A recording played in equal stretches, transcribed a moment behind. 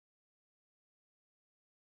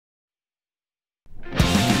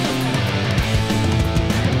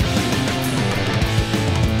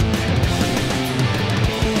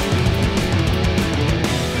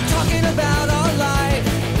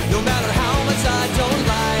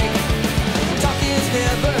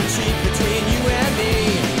cheek between you and me.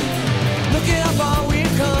 Looking how far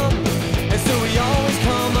we've come, and still we always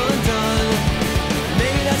come undone.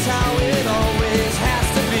 Maybe that's how it always has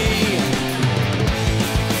to be.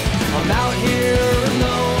 I'm out here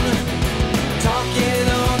alone, talking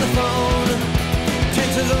on the phone.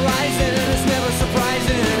 Tensions are rising, it's never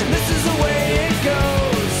surprising. This is the way it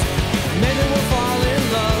goes. Maybe we'll fall in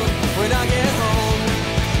love when I get home.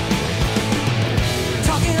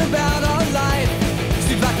 Talking about our life,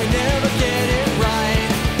 seems like we never get it right,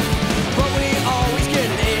 but we always get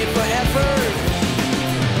an A for effort.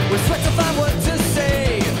 We sweat to find what to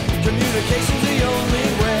say. Communication's the only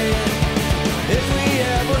way. If we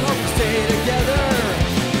ever hope to stay together,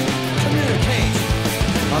 communicate.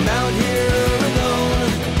 I'm out here alone,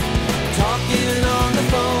 talking on the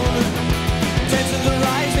phone. Tensions are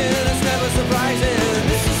rising, it's never surprising.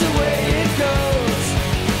 This is the way it goes.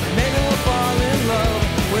 Maybe we'll fall in love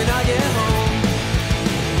when I get home.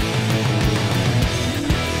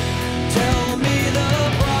 Tell me the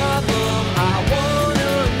problem, I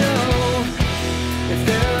wanna know. If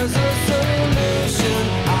there's a solution,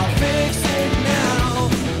 I'll fix it now.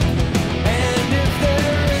 And if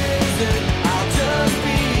there isn't, I'll just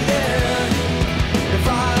be there. If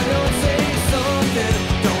I don't say something,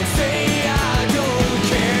 don't say I don't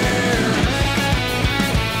care.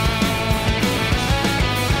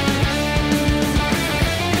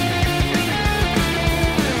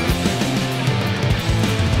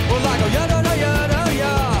 Well, I go yada da yada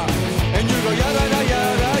ya, and you go yada da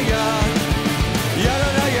yada ya, yada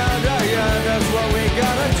da yada ya. That's what we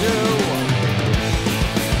gotta do.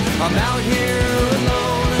 I'm out here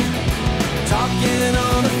alone, talking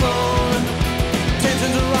on the phone.